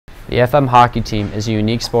The FM hockey team is a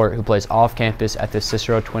unique sport who plays off campus at the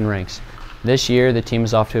Cicero Twin Rinks. This year, the team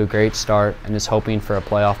is off to a great start and is hoping for a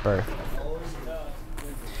playoff berth.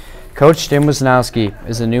 Coach Jim Wisnowski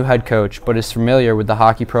is the new head coach, but is familiar with the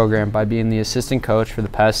hockey program by being the assistant coach for the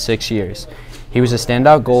past 6 years. He was a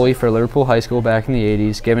standout goalie for Liverpool High School back in the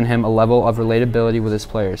 80s, giving him a level of relatability with his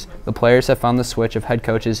players. The players have found the switch of head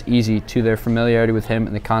coaches easy to their familiarity with him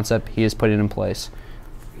and the concept he is putting in place.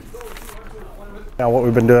 Now, what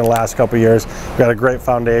we've been doing the last couple of years, we've got a great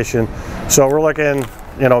foundation. So we're looking,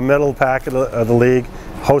 middle pack of the league,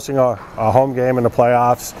 hosting a home game in the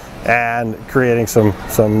playoffs and creating some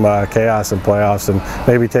chaos in playoffs and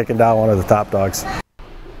maybe taking down one of the top dogs.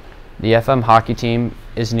 The FM hockey team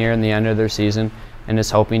is nearing the end of their season and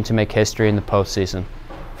is hoping to make history in the postseason.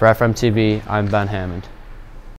 For FM TV, I'm Ben Hammond.